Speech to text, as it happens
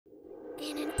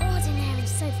In an ordinary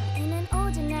sofa, in an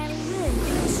ordinary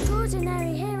room,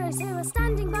 extraordinary heroes who are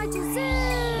standing by to zoom.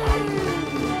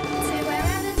 So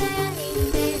wherever they are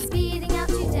needed, they are speeding up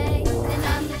today. The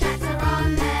Numberjacks are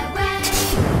on their way.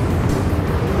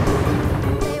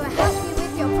 They will help you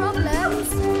with your problems.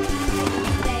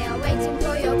 They are waiting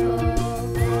for your call.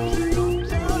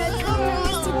 No problem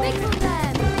is too big for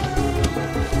them.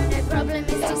 No problem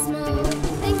is too small.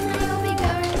 Things may all be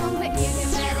going wrong, but you can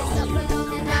barely stop for long.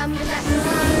 The Numberjacks are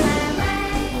on their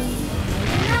way.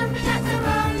 The Numberjacks are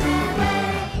on their way.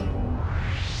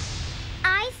 I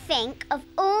think of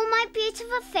all my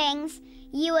beautiful things,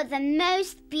 you are the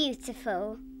most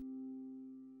beautiful.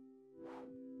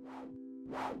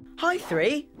 Hi,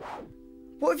 Three.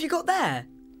 What have you got there?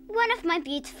 One of my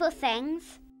beautiful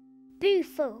things.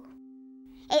 Beautiful.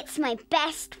 It's my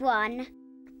best one.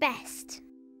 Best.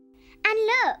 And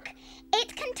look,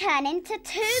 it can turn into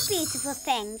two beautiful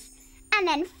things and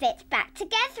then fit back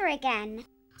together again.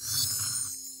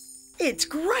 It's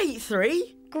great,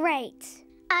 Three. Great.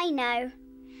 I know.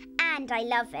 And I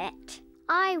love it.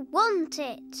 I want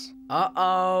it.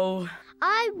 Uh-oh.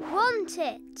 I want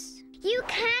it. You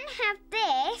can have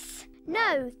this.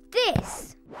 No,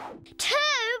 this. Two,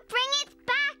 bring it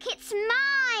back. It's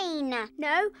mine.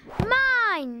 No,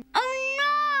 mine. Oh,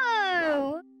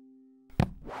 no.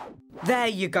 There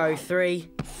you go, Three.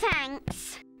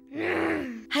 Thanks.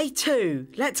 Hey, Two,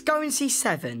 let's go and see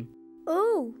Seven.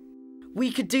 Oh.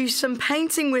 We could do some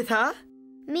painting with her.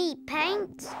 Me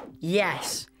paint?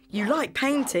 Yes. You like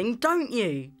painting, don't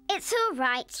you? It's all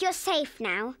right. You're safe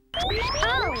now.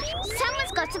 Oh,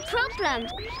 someone's got a problem.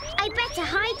 I better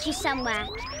hide you somewhere.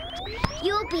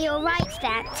 You'll be all right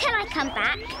there till I come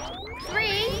back.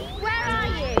 Three, where are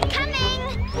you?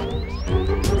 Coming!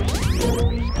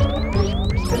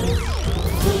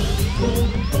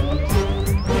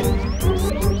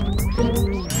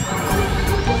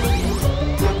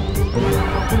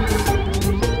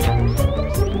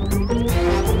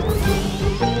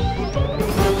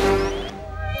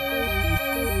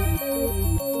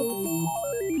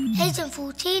 Agent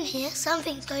 14 here,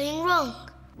 something's going wrong.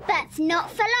 But not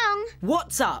for long.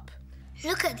 What's up?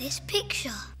 Look at this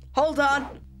picture. Hold on.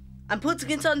 I'm putting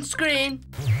it on screen.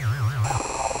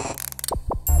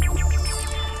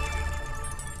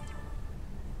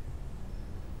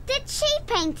 Did she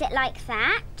paint it like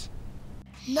that?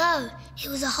 No, it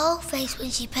was a whole face when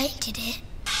she painted it.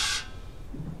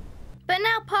 But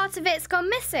now part of it's gone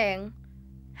missing.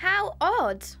 How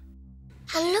odd.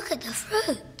 And look at the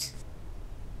fruit.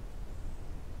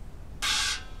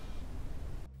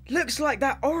 Looks like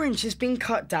that orange has been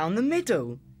cut down the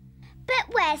middle. But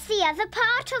where's the other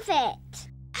part of it?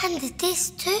 And this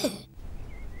too.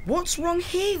 What's wrong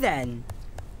here then?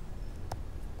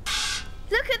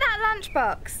 Look at that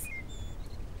lunchbox.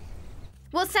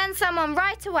 We'll send someone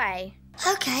right away.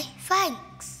 OK,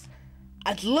 thanks.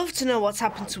 I'd love to know what's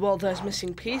happened to all those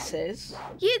missing pieces.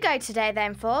 You go today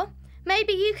then, Four.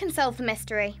 Maybe you can solve the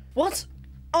mystery. What?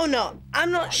 Oh no,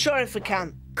 I'm not sure if I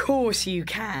can. Course you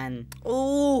can.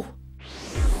 Oh.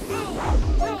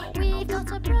 We've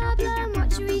got a problem,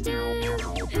 what should we do?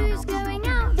 Who's going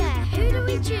out there? Who do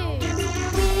we choose?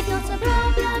 We've got a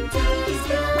problem to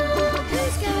solve.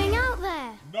 Who's going out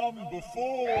there? Number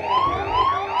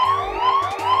 4.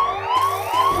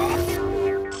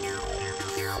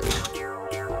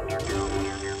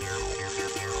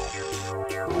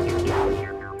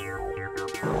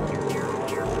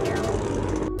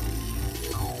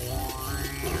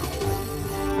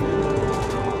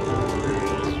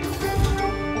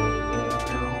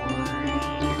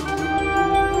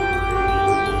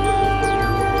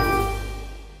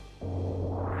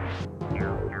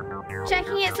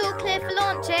 Checking it's all clear for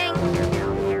launching.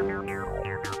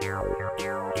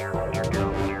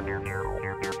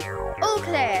 All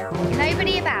clear.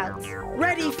 Nobody about.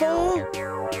 Ready for?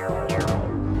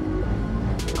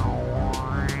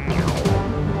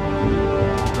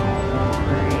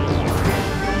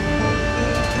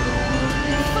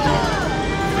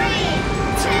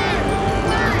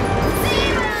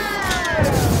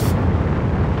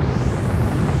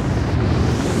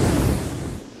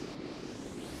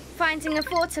 Finding a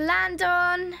 4 to land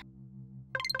on.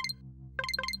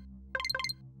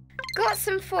 Got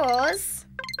some 4s.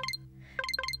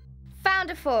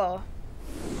 Found a 4.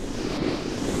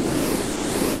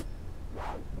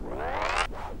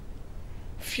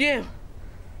 Phew.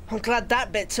 I'm glad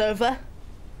that bit's over.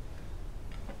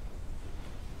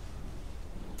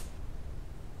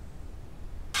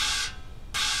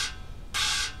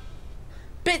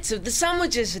 Bits of the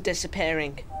sandwiches are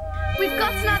disappearing. We've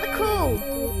got another call.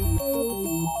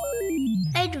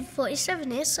 Agent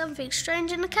 47 here's something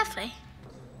strange in the cafe.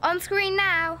 On screen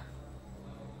now.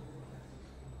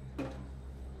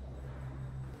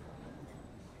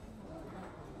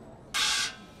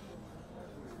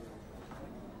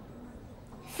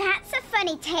 That's a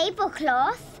funny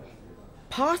tablecloth.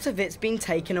 Part of it's been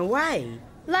taken away.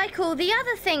 Like all the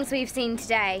other things we've seen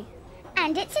today.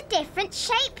 And it's a different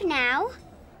shape now.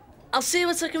 I'll see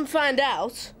what I can find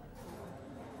out.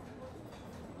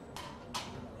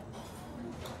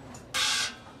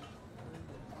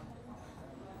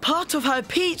 Part of her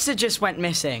pizza just went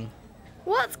missing.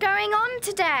 What's going on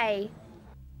today?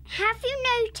 Have you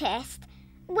noticed,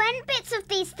 when bits of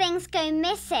these things go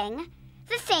missing,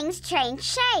 the things change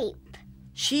shape?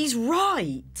 She's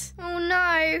right. Oh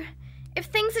no. If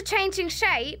things are changing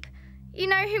shape, you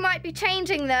know who might be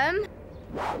changing them?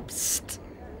 Psst.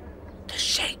 The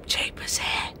Shape Japer's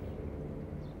here.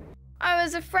 I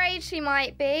was afraid she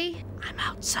might be. I'm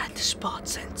outside the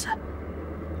sports centre.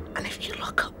 And if you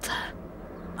look up there,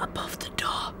 above the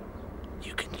door,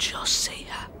 you can just see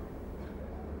her.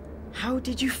 How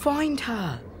did you find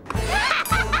her?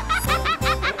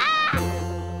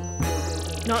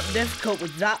 Not difficult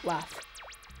with that laugh.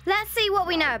 Let's see what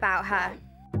we know about her.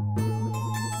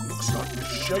 Looks like the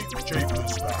Shape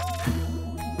Japer's back.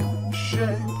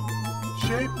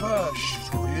 Shaper, she's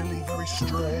really very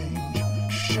strange.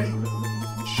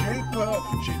 Shaper,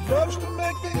 she loves to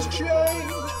make things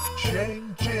change.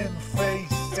 Changing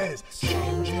faces,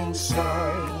 changing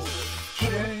size,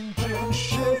 changing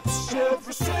shapes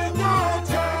every single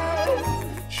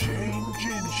time.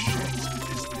 Changing shapes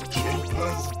is the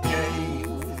Japer's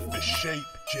game. The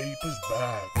Shape Japer's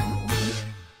back.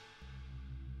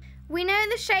 We know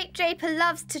the Shape Japer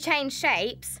loves to change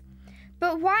shapes,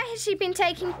 but why has she been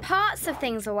taking parts of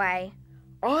things away?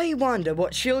 I wonder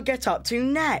what she'll get up to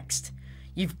next.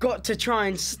 You've got to try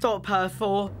and stop her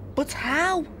for... But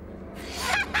how?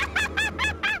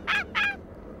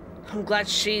 I'm glad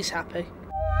she's happy.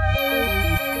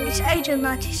 It's Agent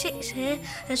 96 here.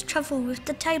 There's trouble with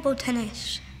the table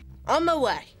tennis. On my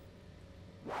way.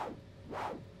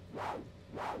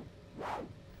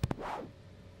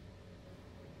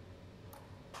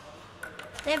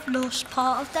 They've lost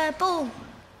part of their ball.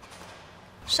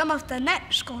 Some of the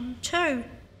net's gone too.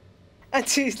 And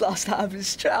he's lost half of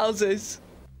his trousers.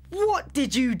 What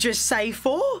did you just say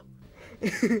for?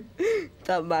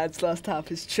 That man's lost half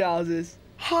his trousers.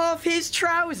 Half his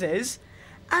trousers?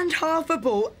 And half a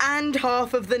ball and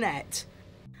half of the net.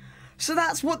 So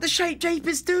that's what the Shape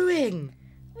Japer's doing.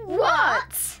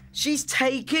 What? She's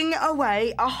taking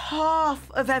away a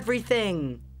half of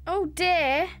everything. Oh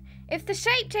dear. If the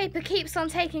Shape Japer keeps on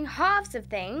taking halves of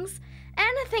things,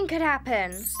 anything could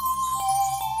happen.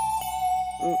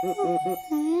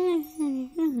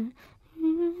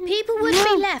 People would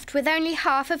be left with only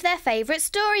half of their favourite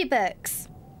storybooks.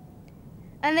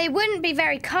 And they wouldn't be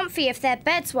very comfy if their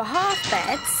beds were half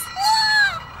beds.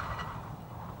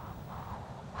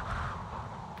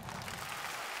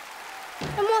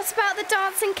 And what about the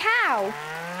dancing cow?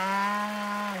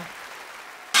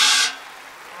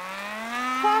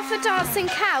 Half a dancing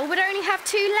cow would only have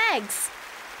 2 legs,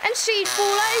 and she'd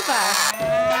fall over.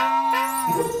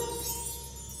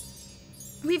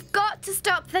 We've got to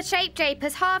stop the Shape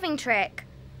Japer's halving trick.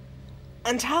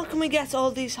 And how can we get all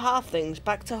these half things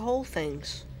back to whole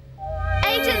things?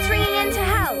 Agent's ringing in to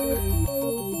help.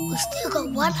 We've still got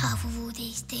one half of all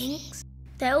these things.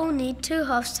 They all need 2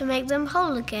 halves to make them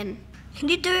whole again. Can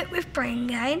you do it with brain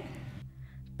gain?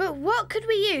 But what could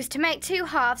we use to make 2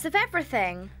 halves of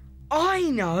everything? I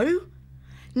know.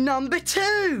 Number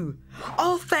 2.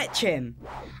 I'll fetch him.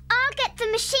 I'll get the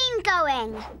machine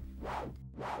going.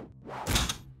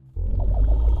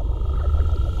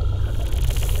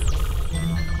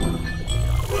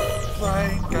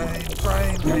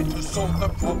 Brain game to solve the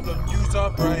problem. Use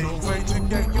our brain. No way to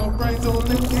get your brains all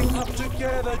linking up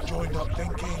together. Joined up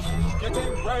thinking.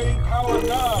 Getting brain power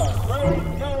now.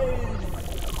 Brain game.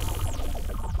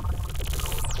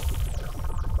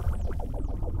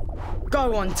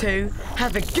 Go on, 2.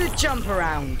 Have a good jump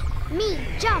around. Me,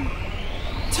 jump.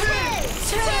 2, 2,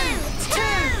 2.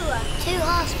 2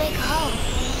 halves make a whole.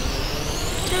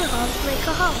 2 halves make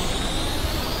a whole.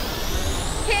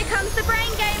 Here comes the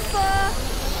brain game for...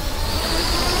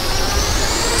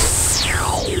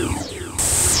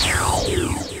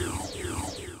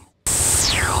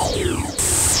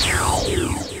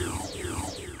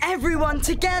 Everyone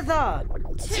together.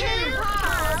 2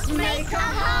 halves make a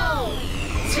whole.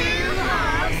 2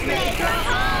 halves make a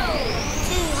whole.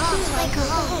 2 halves make a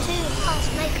whole. 2 halves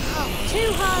make a whole.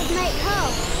 2 halves make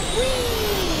whole. Whee!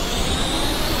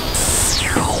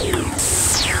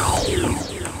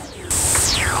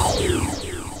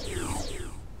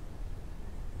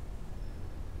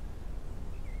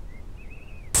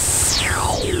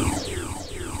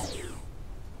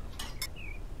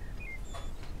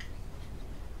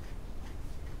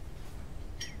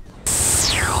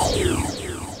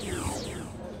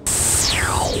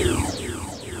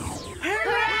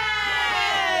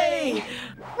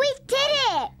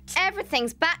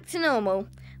 things back to normal.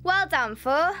 Well done,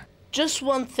 for. Just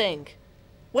one thing.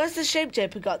 Where's the Shape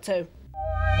Japer got to?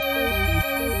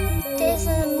 There's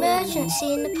an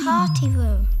emergency in the party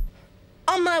room.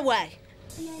 On my way.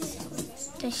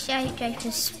 The Shape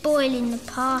Japer's spoiling the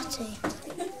party.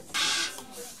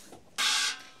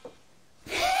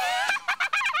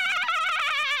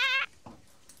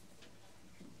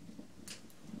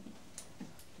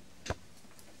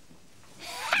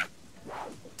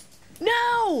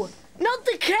 No! Not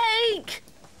the cake!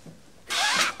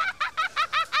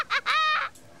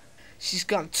 She's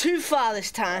gone too far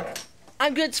this time.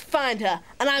 I'm going to find her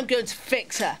and I'm going to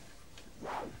fix her.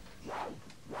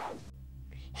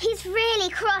 He's really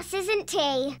cross, isn't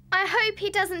he? I hope he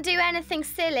doesn't do anything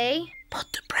silly.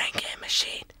 Put the brain game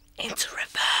machine into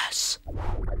reverse.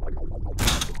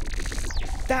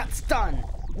 That's done.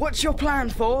 What's your plan,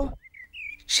 for?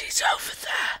 She's over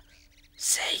there.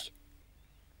 See?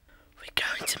 We're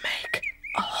going to make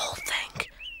a whole thing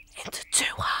into 2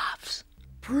 halves.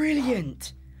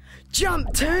 Brilliant.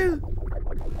 Jump 2.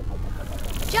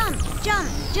 Jump, jump,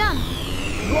 jump.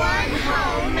 1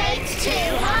 whole makes 2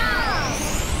 halves.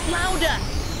 Louder!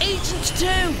 Each into 2.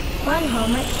 1 whole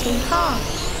makes 2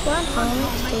 halves. 1 whole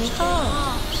makes 2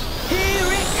 halves.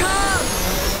 Here it comes.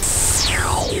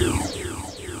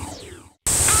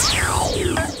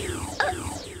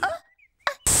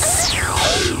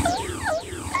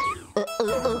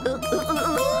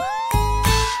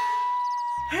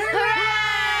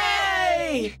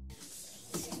 Hooray!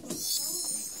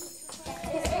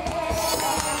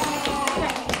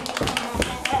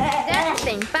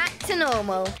 Everything back to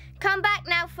normal. Come back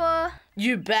now, for.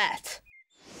 You bet.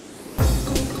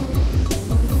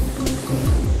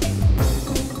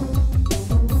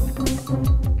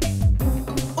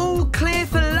 All clear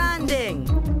for landing.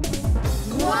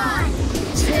 1,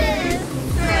 2,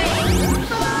 3,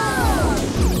 4.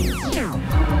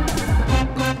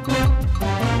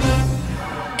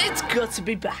 It's good to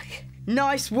be back.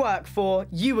 Nice work, 4.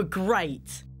 You were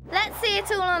great. Let's see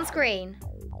it all on screen.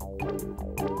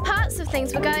 Parts of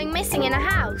things were going missing in a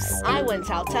house. I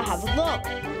went out to have a look.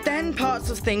 Then parts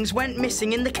of things went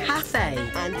missing in the cafe.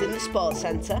 And in the sports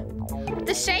centre.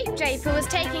 The Shape Japer was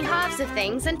taking halves of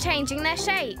things and changing their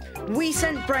shape. We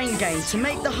sent Brain Game to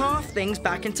make the half things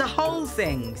back into whole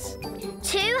things.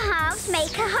 2 halves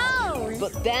make a whole.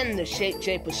 But then the Shape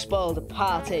Japer spoiled the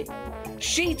party.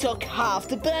 She took half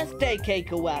the birthday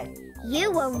cake away.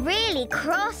 You were really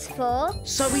cross, 4.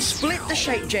 So we split the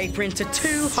Shape Japer into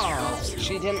 2 halves.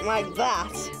 She didn't like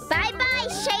that. Bye-bye,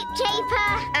 Shape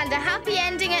Japer. And a happy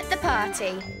ending at the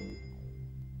party.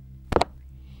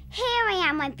 Here I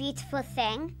am, my beautiful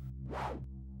thing.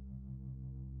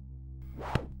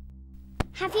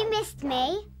 Have you missed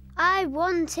me? I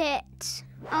want it.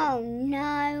 Oh,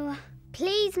 no.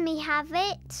 Please me have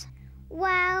it.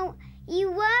 Well,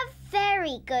 you were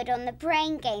very good on the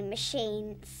brain game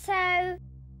machine, so...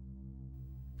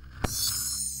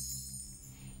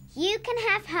 You can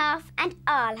have half and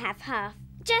I'll have half,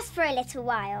 just for a little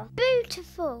while.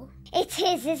 Beautiful. It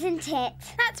is, isn't it?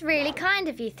 That's really kind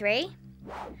of you 3.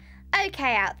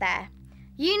 OK, out there.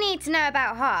 You need to know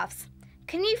about halves.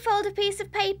 Can you fold a piece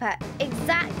of paper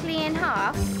exactly in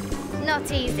half? Not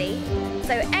easy.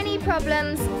 So any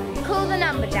problems, call the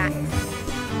Numberjacks.